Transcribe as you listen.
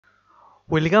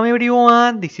Welcome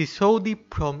everyone, this is Soudip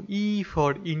from E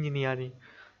for engineering.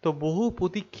 তো বহু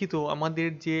প্রতীক্ষিত আমাদের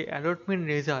যে অ্যালটমেন্ট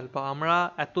রেজাল্ট বা আমরা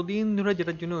এতদিন ধরে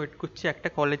যেটার জন্য ওয়েট করছি একটা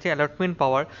কলেজে অ্যালটমেন্ট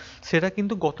পাওয়ার, সেটা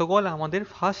কিন্তু গতকাল আমাদের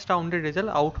ফার্স্ট রাউন্ডের রেজাল্ট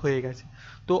আউট হয়ে গেছে।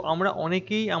 তো আমরা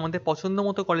অনেকেই আমাদের পছন্দ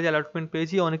মতো কলেজে অ্যালটমেন্ট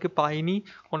পেয়েছি, অনেকে পাইনি,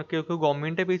 কেউ কেউ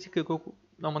গভর্নমেন্টে পেয়েছি, কেউ কেউ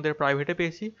আমাদের প্রাইভেটে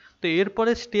পেয়েছি। তো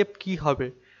এরপরে স্টেপ কি হবে,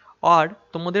 আর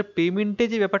তোমাদের পেমেন্টে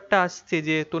যে ব্যাপারটা আসছে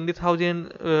যে 20,000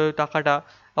 টাকাটা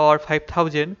আর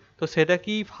 5,000, তো সেটা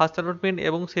কি ফার্স্ট অ্যালটমেন্ট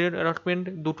এবং সেকেন্ড অ্যালটমেন্ট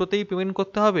দুটোতেই পেমেন্ট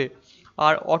করতে হবে?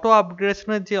 আর অটো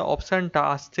আপগ্রেডেশনের যে অপশানটা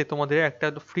আসছে তোমাদের, একটা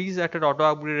ফ্রিজ একটা অটো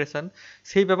আপগ্রেডেশন,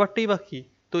 সেই ব্যাপারটাই বা কী?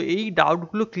 তো এই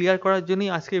ডাউটগুলো ক্লিয়ার করার জন্যই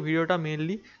আজকে ভিডিওটা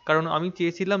মেনলি, কারণ আমি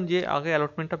চেয়েছিলাম যে আগে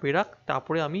অ্যালটমেন্টটা বেরাক,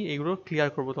 তারপরে আমি এইগুলো ক্লিয়ার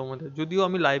করবো তোমাদের, যদিও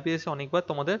আমি লাইভে এসে অনেকবার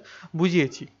তোমাদের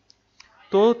বুঝিয়েছি।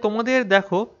 তো তোমাদের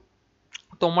দেখো,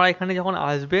 তোমরা এখানে যখন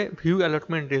আসবে ভিউ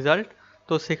অ্যালটমেন্ট রেজাল্ট,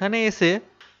 তো সেখানে এসে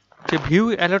যে view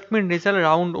allotment result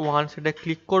round one সেটা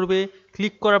ক্লিক করবে।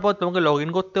 ক্লিক করার পর তোমাকে লগ ইন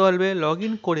করতে পারবে। লগ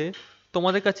ইন করে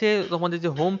তোমাদের কাছে তোমাদের যে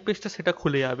হোম পেজটা সেটা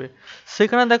খুলে যাবে।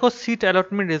 সেখানে দেখো সিট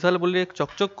অ্যালটমেন্ট রেজাল্ট বলে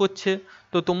চকচক করছে।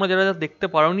 তো তোমরা যারা যারা দেখতে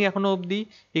পারোনি এখনও অবধি,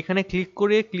 এখানে ক্লিক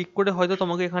করে হয়তো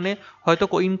তোমাকে এখানে হয়তো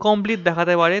ইনকমপ্লিট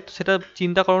দেখাতে পারে, তো সেটা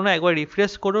চিন্তা করো না, একবার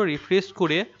রিফ্রেশ করো। রিফ্রেশ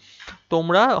করে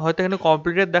তোমরা হয়তো এখানে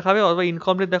কমপ্লিটেড দেখাবে অথবা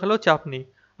ইনকমপ্লিট দেখালেও চাপ নেই।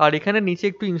 আর এখানে নিচে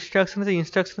একটু ইনস্ট্রাকশন আছে,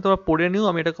 ইনস্ট্রাকশনে তোমরা পড়ে নিও,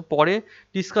 আমি এটাকে পরে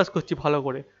ডিসকাস করছি ভালো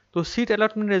করে। তো সিট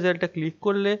অ্যালটমেন্ট রেজাল্টটা ক্লিক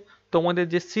করলে তোমাদের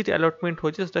যে সিট অ্যালটমেন্ট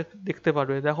হয়েছে সেটা দেখতে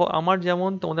পারবে। দেখো আমার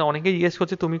যেমন, তোমাদের অনেকেই জিজ্ঞেস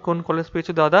করছে তুমি কোন কলেজ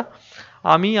পেয়েছো দাদা।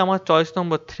 আমি আমার choice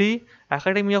number 3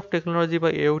 academy of technology বা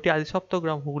এওটি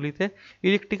আদিসপ্তগ্রাম হুগলিতে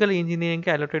ইলেকট্রিক্যাল ইঞ্জিনিয়ারিংকে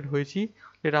অ্যালোটেড হয়েছি,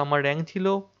 যেটা আমার র্যাঙ্ক ছিল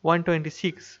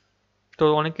 126। তো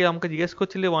অনেকে আমাকে জিজ্ঞেস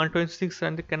করছিলে 126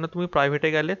 র্যাঙ্কে কেন তুমি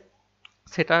প্রাইভেটে গেলে।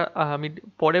 সেটা আমি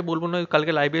পরে বলবো, না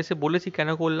কালকে লাইভে এসে বলেছি কেন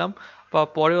করলাম, বা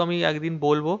পরেও আমি একদিন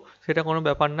বলবো, সেটা কোনো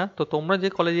ব্যাপার না। তো তোমরা যে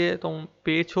কলেজে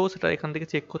পেয়েছো সেটা এখান থেকে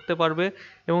চেক করতে পারবে,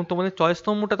 এবং তোমাদের চয়েস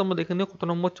নম্বরটা তোমরা দেখে নিও কত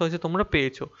নম্বর চয়েসে তোমরা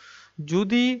পেয়েছো।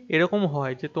 যদি এরকম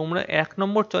হয় যে তোমরা 1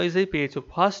 নম্বর চয়েসেই পেয়েছো,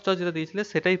 ফার্স্ট চয়েস যেটা দিয়েছিলে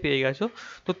সেটাই পেয়ে গেছো,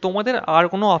 তো তোমাদের আর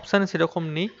কোনো অপশান সেরকম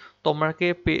নেই। তোমাকে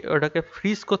ওটাকে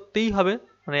ফ্রিজ করতেই হবে,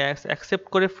 মানে অ্যাকসেপ্ট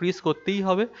করে ফ্রিজ করতেই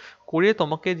হবে। করে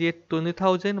তোমাকে যে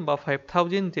 20,000 বা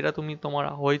 5,000 যেটা তোমার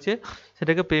হয়েছে,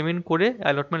 সেটাকে পেমেন্ট করে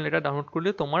অ্যালটমেন্ট লেটার ডাউনলোড করলে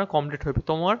তোমার কমপ্লিট হবে।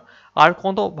 তোমার আর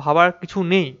কোনো ভাবার কিছু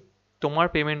নেই। তোমার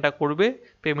পেমেন্টটা করবে,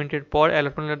 পেমেন্টের পর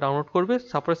অ্যালটমেন্ট লেটার ডাউনলোড করবে,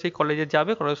 তারপরে সেই কলেজে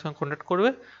যাবে, কলেজের সঙ্গে কন্ট্যাক্ট করবে,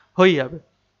 হয়ে যাবে।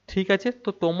 ঠিক আছে, তো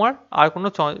তোমার আর কোনো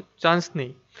চান্স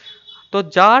নেই। তো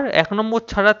যার 1 নম্বর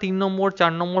ছাড়া 3 নম্বর,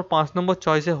 4 নম্বর, 5 নম্বর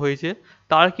চয়েসে হয়েছে,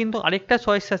 তার কিন্তু আরেকটা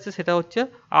চয়েস আছে, সেটা হচ্ছে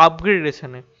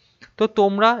আপগ্রেডেশনে। তো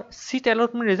তোমরা সিট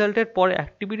অ্যালটমেন্ট রেজাল্টের পর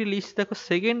অ্যাক্টিভিটি লিস্ট দেখো,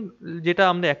 সেকেন্ড যেটা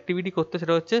আমরা অ্যাক্টিভিটি করতে,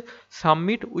 সেটা হচ্ছে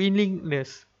সাবমিট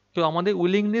উইলিংনেস। তো আমাদের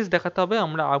উইলিংনেস দেখাতে হবে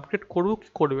আমরা আপগ্রেড করবো কি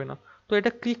করবে না। তো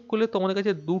এটা ক্লিক করলে তোমাদের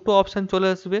কাছে দুটো অপশান চলে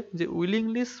আসবে, যে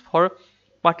willingness for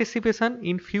participation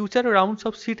in future rounds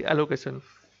of seat allocation.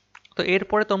 তো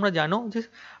এরপরে তোমরা জানো যে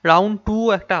রাউন্ড 2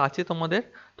 একটা আছে তোমাদের।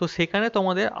 তো সেখানে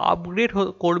তোমাদের আপগ্রেড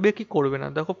করবে কি করবে না।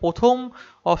 দেখো প্রথম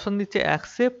অপশন দিচ্ছে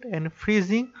accept and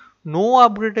freezing, no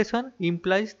upgradation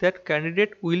implies that candidate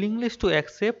willingness to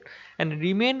accept and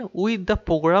remain with the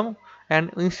program and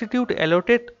institute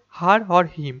allotted her or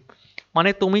হিম। মানে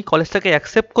তুমি কলেজটাকে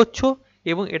অ্যাকসেপ্ট করছো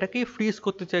এবং এটাকেই ফ্রিজ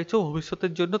করতে চাইছো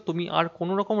ভবিষ্যতের জন্য, তুমি আর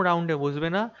কোনো রকম রাউন্ডে বসবে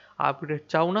না, আপগ্রেড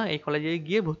চাও না, এই কলেজে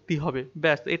গিয়ে ভর্তি হবে,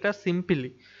 ব্যাস এটা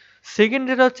সিম্পলি। সেকেন্ড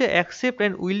যেটা হচ্ছে accept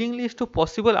and উইলিংলিস two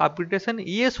possible upgradation,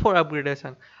 yes for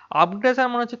upgradation. Upgradation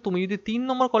মানে হচ্ছে তুমি যদি 3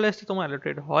 নম্বর কলেজটা তোমার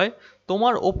অ্যালোটেড হয়,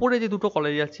 তোমার ওপরে যে দুটো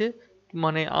কলেজ আছে,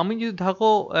 মানে আমি যদি থাকো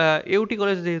এউটি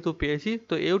কলেজ যেহেতু পেয়েছি,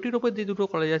 তো এউটির ওপর যে দুটো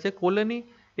কলেজ আছে কল্যাণী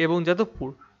এবং যাদবপুর।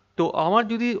 তো আমার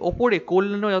যদি ওপরে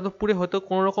কল্যাণী ও যাদবপুরে হয়তো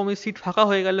কোনো রকমের সিট ফাঁকা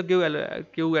হয়ে গেল,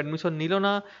 কেউ অ্যাডমিশন নিল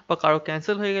না বা কারো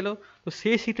ক্যান্সেল হয়ে গেল, তো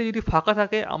সেই সিটে যদি ফাঁকা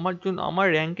থাকে আমার জন্য, আমার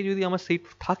র্যাঙ্কে যদি আমার সিট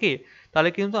থাকে, তাহলে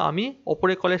কিন্তু আমি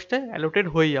ওপরের কলেজটায় অ্যালোটেড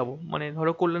হয়ে যাব, মানে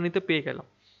ধরো কল্যাণীতে পেয়ে গেলাম।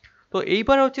 তো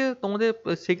এইবার হচ্ছে তোমাদের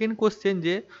সেকেন্ড কোশ্চেন,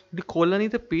 যে যদি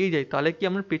কল্যাণীতে পেয়ে যাই তাহলে কি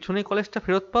আমরা পেছনের কলেজটা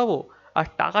ফেরত পাবো, আর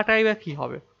টাকাটাই বা কী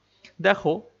হবে।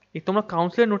 দেখো, এই তোমরা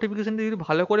কাউন্সিলের নোটিফিকেশানটা যদি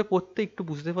ভালো করে পড়তে, একটু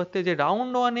বুঝতে পারতে যে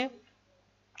রাউন্ড ওয়ানে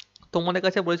তোমাদের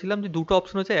কাছে বলেছিলাম যে দুটো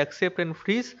অপশন হচ্ছে অ্যাকসেপ্ট অ্যান্ড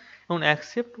ফ্রিজ এবং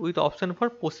accept with option for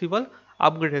possible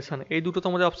upgradation, এই দুটো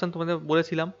তোমাদের অপশান তোমাদের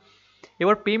বলেছিলাম।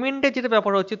 এবার পেমেন্টের যেটা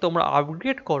ব্যাপার হচ্ছে, তোমরা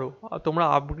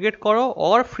আপগ্রেড করো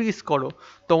অর ফ্রিজ করো,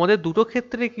 তোমাদের দুটো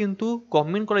ক্ষেত্রে কিন্তু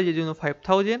গভর্নমেন্ট কলেজের জন্য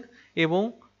 5,000 এবং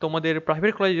তোমাদের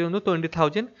প্রাইভেট কলেজের জন্য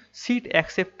 20,000 সিট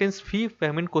অ্যাকসেপ্টেন্স ফি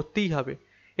পেমেন্ট করতেই হবে।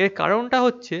 এর কারণটা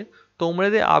হচ্ছে, তোমরা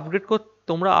যে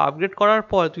আপগ্রেড করার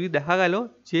পর যদি দেখা গেল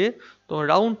যে তোমার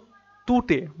রাউন্ড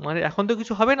 2তে, মানে এখন তো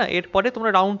কিছু হবে না, এরপরে তোমরা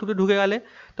রাউন্ড 2তে ঢুকে গেলে,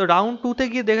 তো রাউন্ড 2তে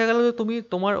গিয়ে দেখা গেল যে তুমি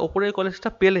তোমার ওপরের কলেজটা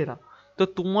পেলে না, তো তো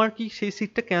তোমার কি সেই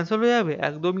সিটটা ক্যান্সেল হয়ে যাবে?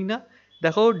 একদমই না।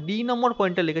 দেখো ডি নম্বর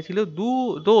পয়েন্টটা লিখেছিল,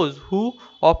 those who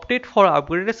opted for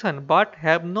upgradation but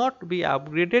have not been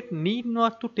upgraded need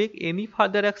not to take any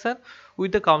further action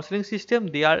with the counseling system,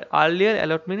 their earlier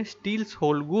allotment still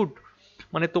hold good।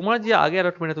 মানে তোমার যে আগে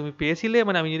অ্যালটমেন্টে তুমি পেয়েছিলে,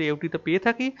 মানে আমি যদি ইউটিতে পেয়ে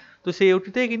থাকি, তো সেই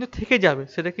ইউটিতেই কিন্তু থেকে যাবে,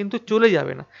 সেটা কিন্তু চলে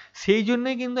যাবে না। সেই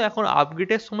জন্যই কিন্তু এখন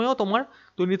আপগ্রেডের সময়ও তোমার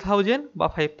 20,000 বা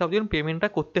 5,000 পেমেন্টটা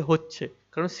করতে হচ্ছে,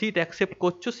 কারণ সিট অ্যাকসেপ্ট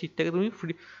করছো, সিটটাকে তুমি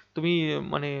ফ্রি, তুমি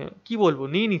মানে কি বলবো,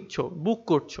 নিয়ে নিচ্ছ, বুক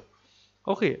করছো।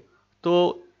 ওকে, তো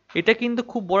এটা কিন্তু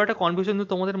খুব বড় একটা কনফিউশন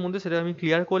তোমাদের মধ্যে, সেটা আমি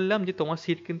ক্লিয়ার করলাম যে তোমার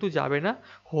সিট কিন্তু যাবে না,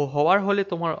 হওয়ার হলে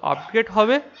তোমার আপগ্রেড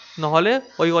হবে, নাহলে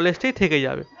ওই কলেজটাই থেকে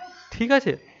যাবে। ঠিক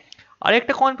আছে।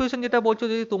 আরেকটা কনফিউশন যেটা বলছো,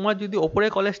 যদি তোমার যদি ওপরে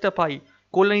কলেজটা পাই,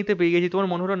 কল্যাণীতে পেয়ে গেছি, তোমার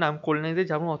মনে হলো নাম কল্যাণীতে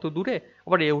যাবো অত দূরে,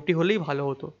 আবার এউটি হলেই ভালো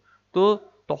হতো, তো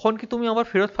তখন কি তুমি আবার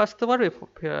ফেরত আসতে পারবে?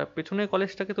 পেছনের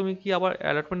কলেজটাকে তুমি কি আবার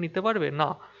অ্যালটমেন্ট নিতে পারবে? না।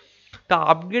 The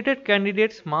upgraded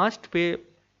candidates must pay.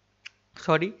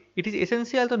 Sorry, it is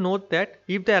essential to note that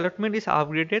if the allotment is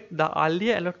upgraded, the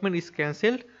earlier allotment is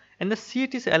cancelled and the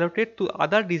seat is allotted to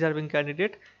other deserving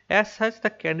candidate. As such,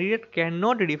 the candidate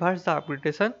cannot reverse the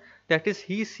upgradation, that is,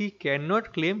 she cannot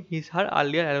claim his her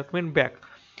earlier allotment back.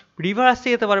 রিভার্সে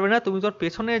যেতে পারবে না, তুমি তোর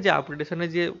পেছনে যে আপগ্রেডেশনে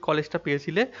যে কলেজটা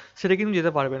পেয়েছিলে সেটা কিন্তু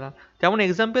যেতে পারবে না। যেমন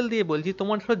এক্সাম্পল দিয়ে বলছি,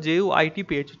 তোমার ধরো জেইউ আইটি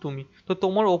পেয়েছো তুমি, তো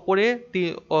তোমার ওপরে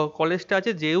কলেজটা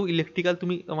আছে জেইউ ইলেকট্রিক্যাল,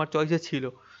 তুমি আমার চয়েসে ছিল,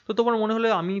 তো তোমার মনে হলো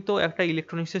আমি তো একটা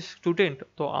ইলেকট্রনিক্সের স্টুডেন্ট,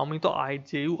 তো আমি তো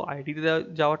জেইউ আইটিতে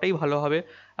যাওয়াটাই ভালো হবে,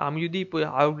 আমি যদি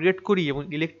আপগ্রেড করি এবং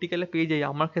ইলেকট্রিক্যালে পেয়ে যাই,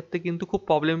 আমার ক্ষেত্রে কিন্তু খুব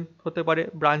প্রবলেম হতে পারে,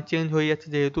 ব্রাঞ্চ চেঞ্জ হয়ে যাচ্ছে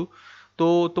যেহেতু। তো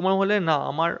তোমার হলে না,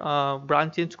 আমার ব্রাঞ্চ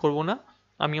চেঞ্জ করবো না,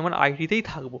 আমি আমার আইটিতেই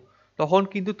থাকবো, তখন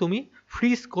কিন্তু তুমি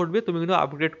ফ্রিজ করবে, তুমি কিন্তু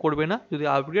আপগ্রেড করবে না। যদি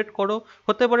আপগ্রেড করো,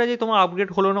 হতে পারে যে তোমার আপগ্রেড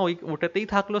হলো না, ওটাতেই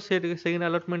থাকলো সেকেন্ড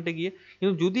অ্যালটমেন্টে গিয়ে,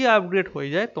 কিন্তু যদি আপগ্রেড হয়ে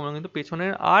যায় তোমার কিন্তু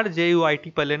পেছনের আর জেইউ আইটি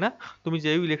পেলে না, তুমি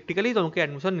জেইউ ইলেকট্রিক্যালেই তোমাকে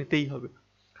অ্যাডমিশন নিতেই হবে।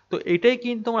 তো এটাই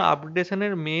কিন্তু তোমার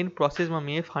আপগ্রেডেশনের মেন প্রসেস বা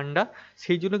মেন ফান্ডা।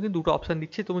 সেই জন্য কিন্তু দুটো অপশান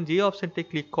দিচ্ছে, তুমি যে অপশানটায়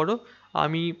ক্লিক করো,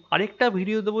 আমি আরেকটা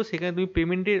ভিডিও দেবো, সেখানে তুমি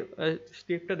পেমেন্টের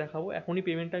স্টেপটা দেখাবো, এখনই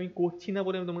পেমেন্টটা আমি করছি না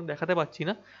বলে আমি তোমাকে দেখাতে পারছি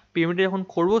না, পেমেন্টটা যখন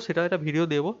করবো সেটা একটা ভিডিও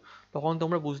দেবো, তখন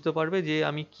তোমরা বুঝতে পারবে যে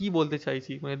আমি কি বলতে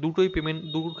চাইছি। মানে দুটোই পেমেন্ট,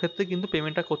 দুটোর ক্ষেত্রে কিন্তু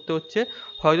পেমেন্টটা করতে হচ্ছে।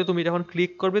 হয়তো তুমি যখন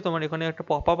ক্লিক করবে তোমার এখানে একটা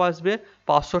পপ আপ আসবে,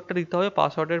 পাসওয়ার্ডটা দিতে হবে,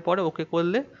 পাসওয়ার্ডের পরে ওকে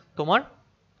করলে তোমার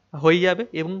হয়ে যাবে।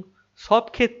 এবং সব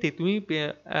ক্ষেত্রে তুমি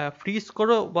ফ্রিজ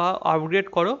করো বা আপগ্রেড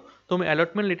করো, তুমি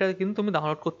অ্যালটমেন্ট লেটার কিন্তু তুমি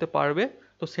ডাউনলোড করতে পারবে,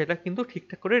 তো সেটা কিন্তু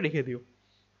ঠিকঠাক করে রেখে দিও।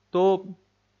 তো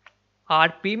আর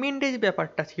পেমেন্টের যে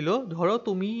ব্যাপারটা ছিল, ধরো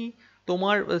তুমি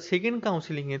তোমার সেকেন্ড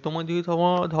কাউন্সিলিংয়ে তোমার যদি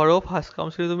তোমার ধরো ফার্স্ট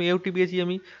কাউন্সিলিং তুমি এউটি পেয়েছি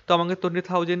আমি, তো আমাকে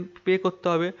 20,000 পে করতে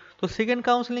হবে। তো সেকেন্ড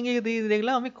কাউন্সিলিংয়ে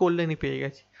দেখলাম আমি কল্যাণী পেয়ে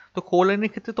গেছি, তো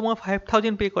কল্যাণীর ক্ষেত্রে তোমার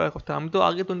 5,000 পে করার কথা, আমি তো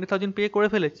আগে 20,000 পে করে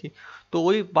ফেলেছি, তো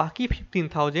ওই বাকি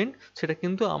 15,000 সেটা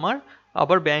কিন্তু আমার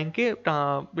আবার ব্যাংকে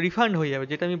রিফান্ড হয়ে যাবে,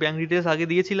 যেটা আমি ব্যাংক ডিটেলস আগে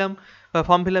দিয়েছিলাম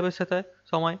ফর্ম ফিল আপের সাথে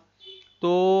সময়।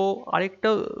 তো আরেকটা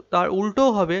তার উল্টোও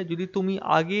হবে, যদি তুমি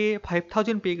আগে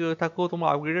 5,000 পে করে থাকো, তোমার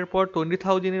আপগ্রেডের পর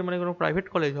 20,000-এর মানে কোনো প্রাইভেট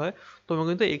কলেজ হয়, তোমাকে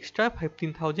কিন্তু এক্সট্রা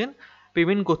 15,000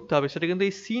 পেমেন্ট করতে হবে, সেটা কিন্তু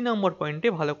এই সি নম্বর পয়েন্টে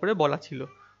ভালো করে বলা ছিল।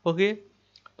 ওকে,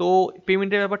 তো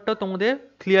পেমেন্টের ব্যাপারটাও তোমাদের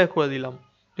ক্লিয়ার করে দিলাম।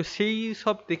 তো সেই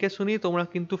সব দেখে শুনেই তোমরা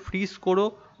কিন্তু ফ্রিজ করো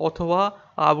অথবা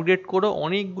আপগ্রেড করো,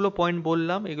 অনেকগুলো পয়েন্ট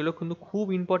বললাম, এগুলো কিন্তু খুব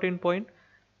ইম্পর্টেন্ট পয়েন্ট।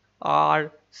 আর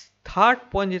থার্ড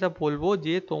পয়েন্ট যেটা বলবো,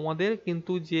 যে তোমাদের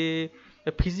কিন্তু যে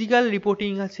ফিজিক্যাল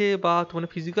রিপোর্টিং আছে বা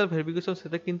তোমার ফিজিক্যাল ভেরিফিকেশন,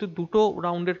 সেটা কিন্তু দুটো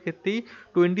রাউন্ডের ক্ষেত্রেই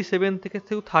 27 থেকে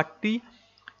 30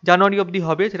 জানুয়ারি অবধি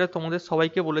হবে, সেটা তোমাদের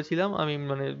সবাইকে বলেছিলাম আমি,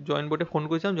 মানে জয়েন্ট বোর্ডে ফোন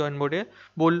করেছিলাম, জয়েন্ট বোর্ডে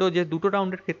বললো যে দুটো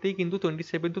রাউন্ডের ক্ষেত্রেই কিন্তু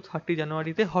 27 to 30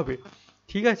 জানুয়ারিতে হবে।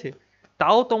 ঠিক আছে,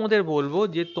 তাও তোমাদের বলবো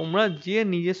যে তোমরা যে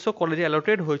নিজস্ব কলেজে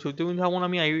অ্যালোটেড হয়েছো, তুমি যেমন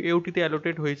আমি ইউটিতে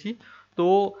অ্যালোটেড হয়েছি, তো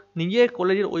নিজের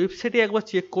কলেজের ওয়েবসাইটে একবার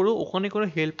চেক করো, ওখানে কোনো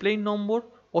হেল্পলাইন নম্বর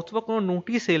অথবা কোনো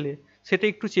নোটিশ এলে সেটা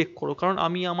একটু চেক করো, কারণ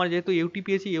আমি আমার যেহেতু ইউটি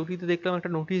পেয়েছি, ইউটিতে দেখলাম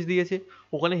একটা নোটিশ দিয়েছে,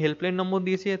 ওখানে হেল্পলাইন নম্বর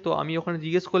দিয়েছে, তো আমি ওখানে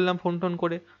জিজ্ঞেস করলাম ফোন টোন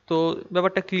করে, তো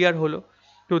ব্যাপারটা ক্লিয়ার হলো।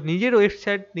 তো নিজের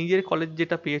ওয়েবসাইট, নিজের কলেজ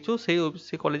যেটা পেয়েছো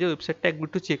সেই কলেজের ওয়েবসাইটটা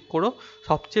একটু চেক করো,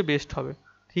 সবচেয়ে বেস্ট হবে।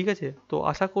 ঠিক আছে, তো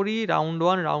আশা করি রাউন্ড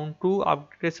 1 রাউন্ড 2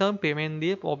 আপগ্রেডেশন পেমেন্ট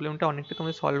দিয়ে প্রবলেমটা অনেকটা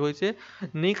তোমাদের সলভ হয়েছে।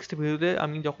 নেক্সট ভিডিওতে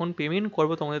আমি যখন পেমেন্ট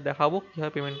করবো তোমাদের দেখাবো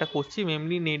কীভাবে পেমেন্টটা করছি,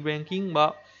 মেনলি নেট ব্যাঙ্কিং বা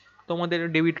তোমাদের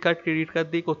ডেবিট কার্ড ক্রেডিট কার্ড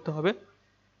দিয়ে করতে হবে,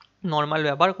 নর্মাল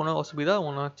ব্যাপার, কোনো অসুবিধা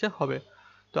মনে হচ্ছে হবে।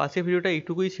 তো আজকের ভিডিওটা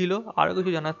এইটুকুই ছিল, আরও কিছু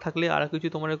জানার থাকলে, আরও কিছু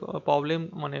তোমার প্রবলেম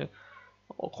মানে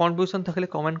কনফিউশন থাকলে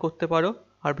কমেন্ট করতে পারো।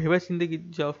 আর ভেবে চিন্তে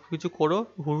কিছু করো,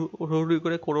 হুড়ুহুড়ি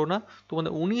করে করো না।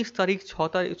 তোমাদের 19 তারিখ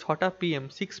 6টা PM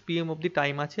 6 PM অবধি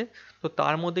টাইম আছে, তো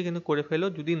তার মধ্যে কিন্তু করে ফেলো।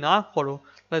 যদি না করো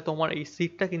তাহলে তোমার এই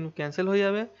সিটটা কিন্তু ক্যান্সেল হয়ে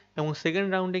যাবে এবং সেকেন্ড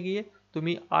রাউন্ডে গিয়ে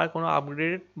তুমি আর কোনো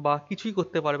আপগ্রেড বা কিছুই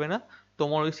করতে পারবে না,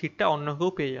 তোমার ওই সিটটা অন্য কেউ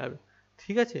পেয়ে যাবে।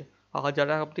 ঠিক আছে? আর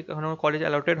যারা আপনি এখনো কলেজ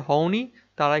অ্যালটেড হওনি,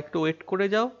 তারা একটু ওয়েট করে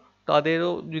যাও।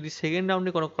 তাদেরও যদি সেকেন্ড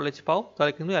রাউন্ডে কোনো কলেজ পাও,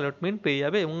 তাহলে কিন্তু অ্যালটমেন্ট পেয়ে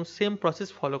যাবে এবং সেম প্রসেস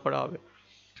ফলো করা হবে।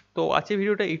 তো আজকের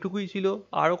ভিডিওটা এইটুকুই ছিল।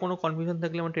 আরও কোনো কনফিউশন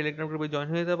থাকলে আমার টেলিগ্রাম গ্রুপে জয়েন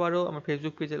হয়ে যেতে পারো, আমার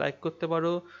ফেসবুক পেজে লাইক করতে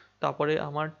পারো, তারপরে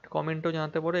আমার কমেন্টও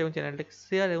জানাতে পারো এবং চ্যানেলটাকে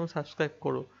শেয়ার এবং সাবস্ক্রাইব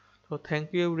করো। তো thank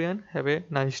you everyone, have a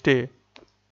nice day.